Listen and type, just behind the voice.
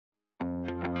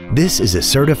This is a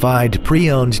certified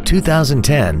pre-owned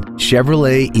 2010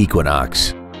 Chevrolet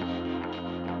Equinox.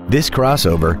 This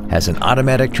crossover has an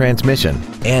automatic transmission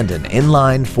and an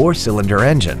inline 4-cylinder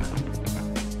engine.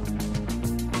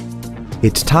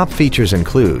 Its top features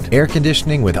include air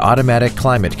conditioning with automatic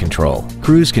climate control,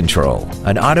 cruise control,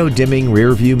 an auto-dimming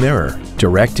rear-view mirror,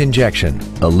 direct injection,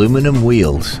 aluminum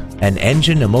wheels, an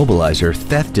engine immobilizer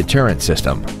theft deterrent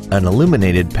system, an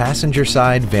illuminated passenger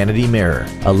side vanity mirror,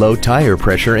 a low tire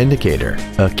pressure indicator,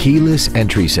 a keyless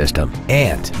entry system,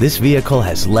 and this vehicle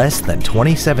has less than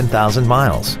 27,000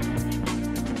 miles.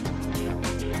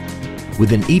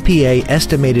 With an EPA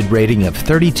estimated rating of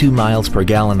 32 miles per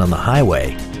gallon on the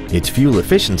highway, its fuel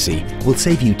efficiency will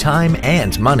save you time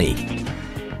and money.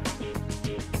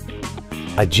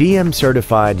 A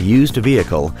GM-certified used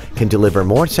vehicle can deliver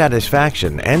more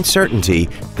satisfaction and certainty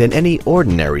than any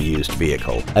ordinary used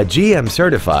vehicle. A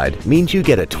GM-certified means you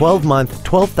get a 12-month,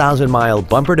 12,000-mile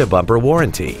bumper-to-bumper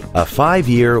warranty, a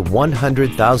 5-year,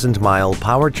 100,000-mile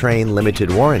powertrain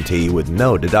limited warranty with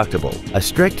no deductible, a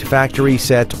strict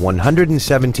factory-set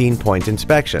 117-point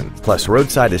inspection, plus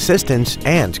roadside assistance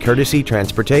and courtesy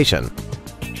transportation.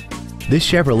 This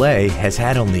Chevrolet has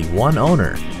had only one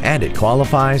owner, and it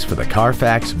qualifies for the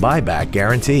Carfax buyback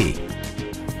guarantee.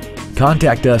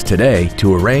 Contact us today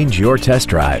to arrange your test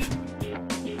drive.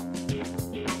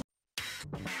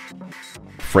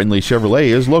 Friendly Chevrolet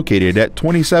is located at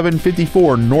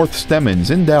 2754 North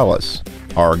Stemmons in Dallas.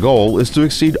 Our goal is to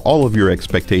exceed all of your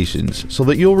expectations so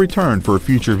that you'll return for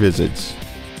future visits.